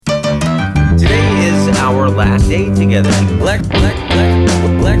our last day together.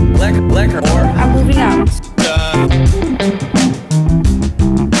 Or I'm moving out.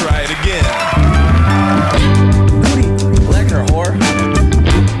 Try it again. Lecker whore.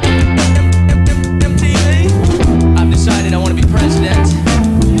 MTV. I've decided I want to be president.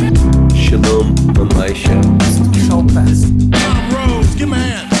 Shalom Elisha. So fast. Tom Rose, give me a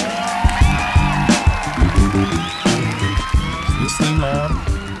hand.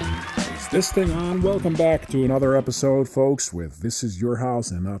 Is this thing on? Welcome back to another episode, folks, with This Is Your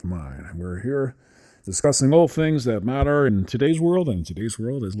House and Not Mine. We're here discussing all things that matter in today's world, and today's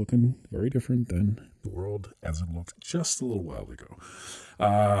world is looking very different than the world as it looked just a little while ago.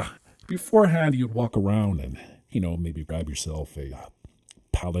 Beforehand, you'd walk around and, maybe grab yourself a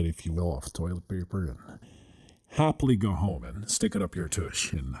pallet, if you will, of toilet paper and happily go home and stick it up your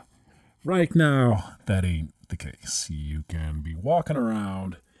tush. And right now, that ain't the case. You can be walking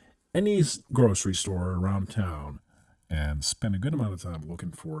around any grocery store around town and spend a good amount of time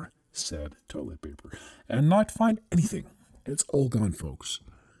looking for said toilet paper and not find anything. It's all gone, folks.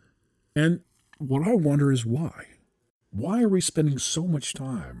 And what I wonder is why? Why are we spending so much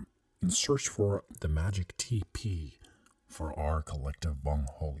time in search for the magic TP for our collective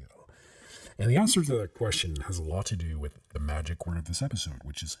bungholio? And the answer to that question has a lot to do with the magic word of this episode,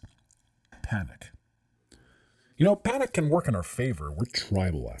 which is panic. Panic can work in our favor. We're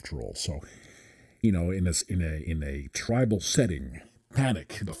tribal, after all. So, in a tribal setting,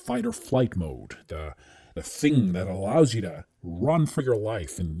 panic, the fight or flight mode, the thing that allows you to run for your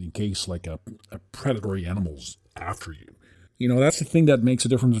life in case like a predatory animal's after you. That's the thing that makes a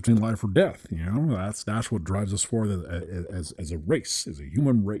difference between life or death. That's what drives us forward as a race, as a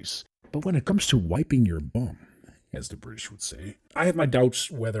human race. But when it comes to wiping your bum, as the British would say, I have my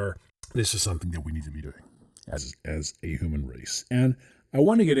doubts whether this is something that we need to be doing as a human race. And I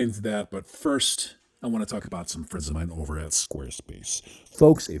want to get into that, but first, I want to talk about some friends of mine over at Squarespace.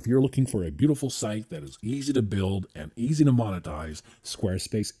 Folks, if you're looking for a beautiful site that is easy to build and easy to monetize,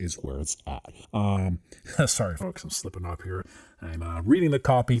 Squarespace is where it's at. Sorry, folks, I'm slipping up here. I'm reading the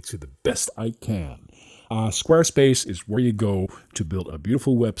copy to the best I can. Squarespace is where you go to build a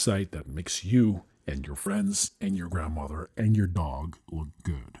beautiful website that makes you and your friends and your grandmother and your dog look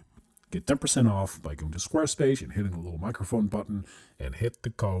good. Get 10% off by going to Squarespace and hitting the little microphone button and hit the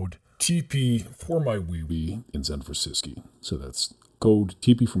code TP for my wee wee in San Francisco. So that's code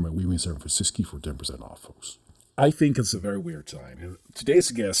TP for my wee wee in San Francisco for 10% off, folks. I think it's a very weird time. And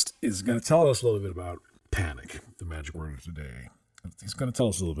today's guest is going to tell us a little bit about panic, the magic word of today. He's going to tell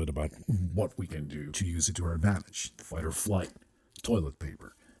us a little bit about what we can do to use it to our advantage. Fight or flight, toilet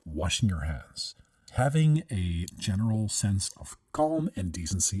paper, washing your hands, having a general sense of calm and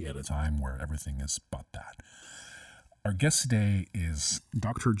decency at a time where everything is but that. Our guest today is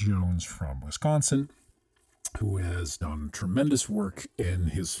Dr. Jones from Wisconsin, who has done tremendous work in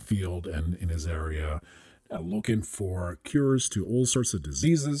his field and in his area, looking for cures to all sorts of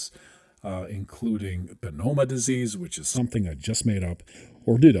diseases, including Benoma disease, which is something I just made up.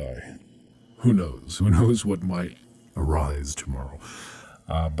 Or did I? Who knows? Who knows what might arise tomorrow?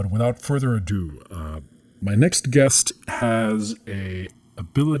 But without further ado, my next guest has a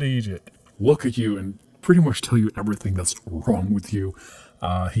ability to look at you and pretty much tell you everything that's wrong with you.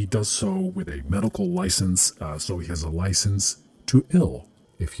 He does so with a medical license, so he has a license to ill,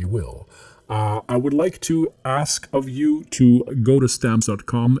 if you will. I would like to ask of you to go to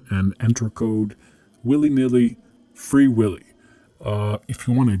stamps.com and enter code WillyNilly Free Willy. If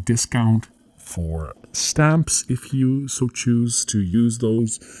you want a discount for stamps, if you so choose to use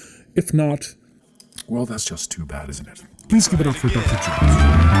those. If not, well, that's just too bad, isn't it? Please give it up for Dr. Jones.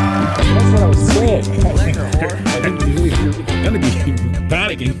 That's what I was saying. Lecker whore. I think you're going to be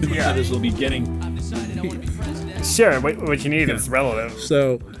panicking. Yeah. This will be getting... I've decided I want to be president. Sure, what you need is relative.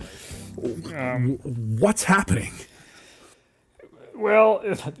 So, what's happening? Well,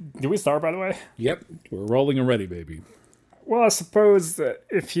 do we start, by the way? Yep, we're rolling already, baby. Well, I suppose that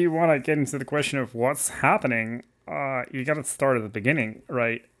if you want to get into the question of what's happening, you got to start at the beginning,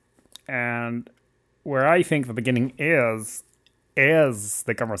 right? And where I think the beginning is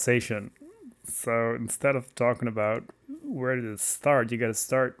the conversation. So instead of talking about where did it start, you got to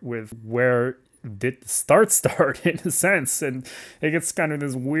start with where did the start in a sense. And it gets kind of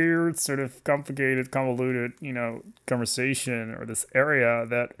this weird sort of complicated, convoluted, conversation or this area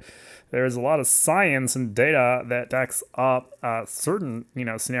that there's a lot of science and data that backs up certain,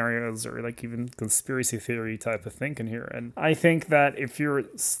 scenarios or like even conspiracy theory type of thinking here. And I think that if you're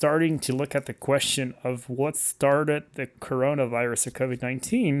starting to look at the question of what started the coronavirus or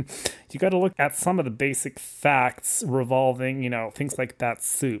COVID-19, you got to look at some of the basic facts revolving, things like bat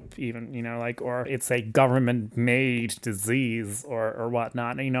soup, even, or it's a government-made disease or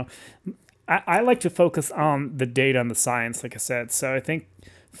whatnot. I like to focus on the data and the science, like I said. So I think,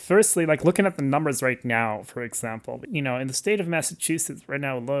 firstly, like looking at the numbers right now, for example, in the state of Massachusetts right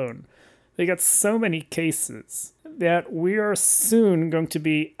now alone, they got so many cases that we are soon going to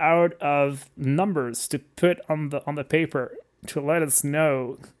be out of numbers to put on the paper to let us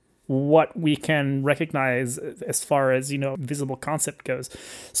know what we can recognize as far as, visible concept goes.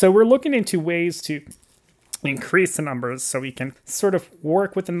 So we're looking into ways to increase the numbers so we can sort of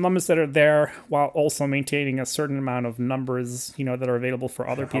work with the numbers that are there while also maintaining a certain amount of numbers, that are available for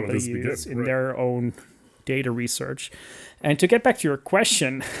other people to use in their own data research. And to get back to your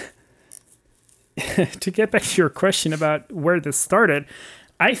question, about where this started,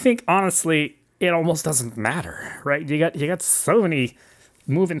 I think honestly it almost doesn't matter, right? You got so many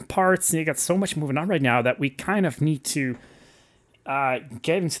moving parts and you got so much moving on right now that we kind of need to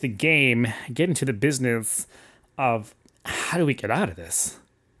get into the game, get into the business of how do we get out of this?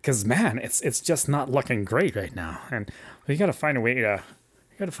 Because man, it's just not looking great right now, and we got to find a way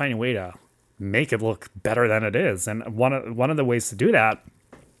to make it look better than it is. And one of the ways to do that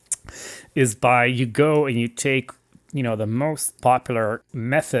is by you go and you take the most popular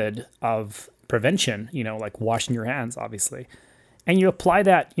method of prevention, like washing your hands, obviously, and you apply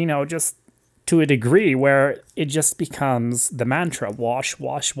that, just to a degree where it just becomes the mantra: wash,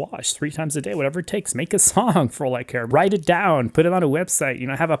 wash, wash 3 times a day, whatever it takes. Make a song for all I care. Write it down, put it on a website,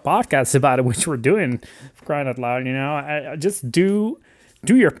 have a podcast about it, which we're doing, for crying out loud, just do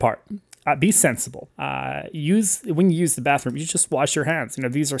your part. Be sensible. When you use the bathroom, you just wash your hands.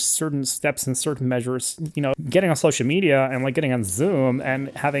 These are certain steps and certain measures. Getting on social media and like getting on Zoom and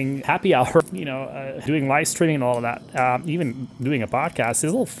having happy hour, doing live streaming and all of that, even doing a podcast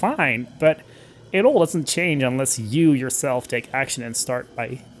is all fine, but it all doesn't change unless you yourself take action and start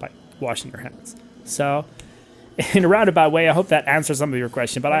by washing your hands. So, in a roundabout way, I hope that answers some of your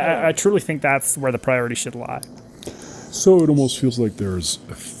question, but I truly think that's where the priority should lie. So it almost feels like there's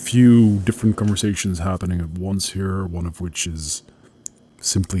a few different conversations happening at once here, one of which is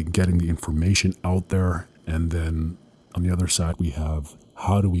simply getting the information out there, and then on the other side we have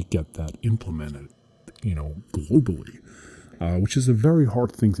how do we get that implemented, globally, which is a very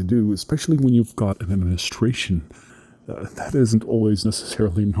hard thing to do, especially when you've got an administration that isn't always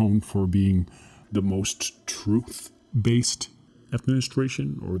necessarily known for being the most truth-based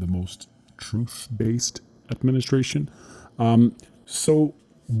administration or the most truth-based administration. So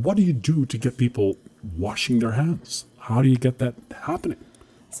what do you do to get people washing their hands? How do you get that happening?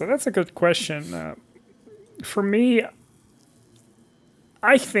 So that's a good question. For me,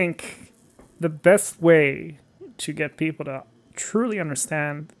 I think the best way to get people to truly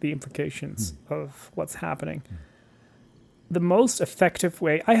understand the implications of what's happening, the most effective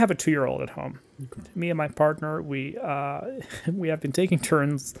way, I have a 2-year-old at home. Okay. Me and my partner, we have been taking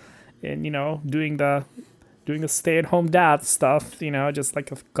turns in, doing the stay-at-home dad stuff, just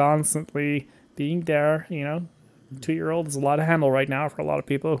like constantly being there. 2-year-old is a lot to handle right now for a lot of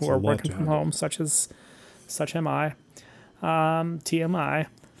people who are working from home, such am I. TMI.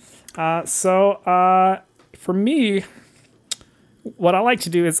 So for me, what I like to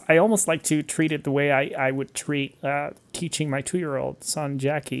do is I almost like to treat it the way I would treat teaching my 2-year-old son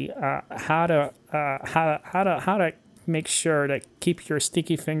Jackie how to make sure to keep your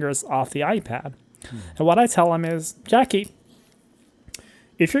sticky fingers off the iPad. And what I tell him is, Jackie,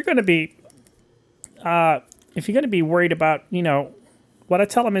 if you're going to be worried about, what I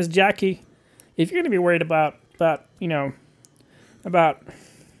tell him is, Jackie, if you're going to be worried about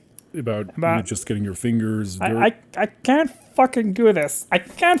just getting your fingers I can't fucking do this. I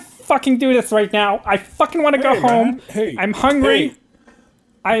can't fucking do this right now. I fucking want to go home. Man. Hey, I'm hungry. Hey.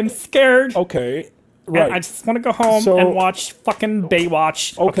 I am scared. Okay. Right. And I just want to go home and watch fucking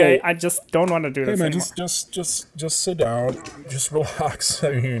Baywatch. Okay. I just don't want to do this man, anymore. just sit down. Just relax.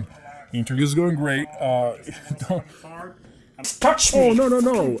 I mean, the interview's going great. Don't touch me. Oh,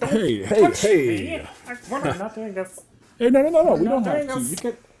 no. Hey. We're not doing this. Hey, no. We don't have to. You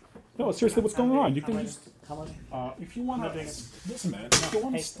can... No, seriously, what's going on? You can just... if you want to... Listen, man. If you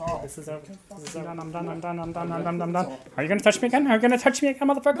want to stop... This is over. I'm done. Are you going to touch me again? Are you going to touch me again,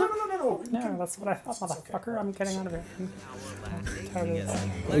 motherfucker? No. No, that's what I thought, motherfucker. I'm getting out of here.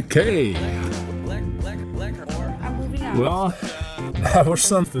 Okay. I'm moving out. Well, that was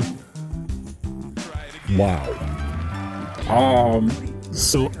something. Wow.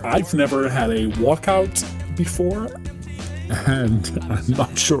 So I've never had a walkout before, and I'm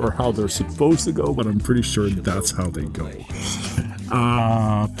not sure how they're supposed to go, but I'm pretty sure that's how they go.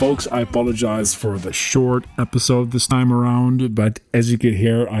 Folks, I apologize for the short episode this time around, but as you can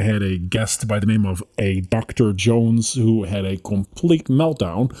hear, I had a guest by the name of a Dr. Jones who had a complete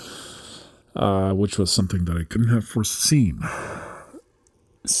meltdown, which was something that I couldn't have foreseen.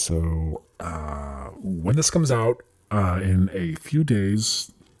 So, when this comes out in a few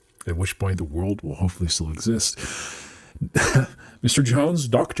days, at which point the world will hopefully still exist, Mr. Jones,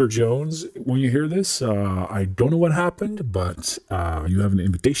 Dr. Jones, when you hear this, I don't know what happened, but you have an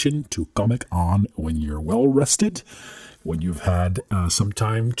invitation to Comic On when you're well rested, when you've had some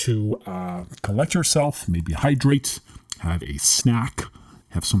time to collect yourself, maybe hydrate, have a snack,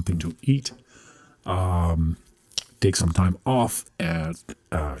 have something to eat, take some time off, and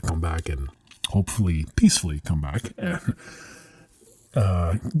come back and hopefully peacefully come back and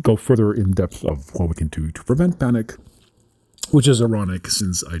go further in depth of what we can do to prevent panic. Which is ironic,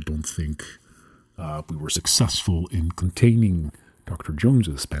 since I don't think we were successful in containing Dr.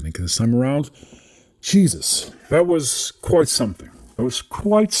 Jones's panic this time around. Jesus, that was quite something.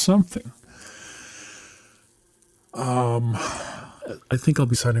 I think I'll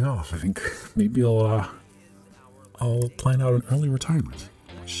be signing off. I think maybe I'll plan out an early retirement,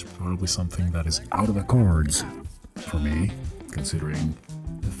 which is probably something that is out of the cards for me, considering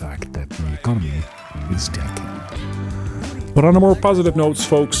the fact that the economy is tanking. But on a more positive notes,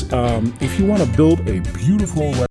 folks, if you want to build a beautiful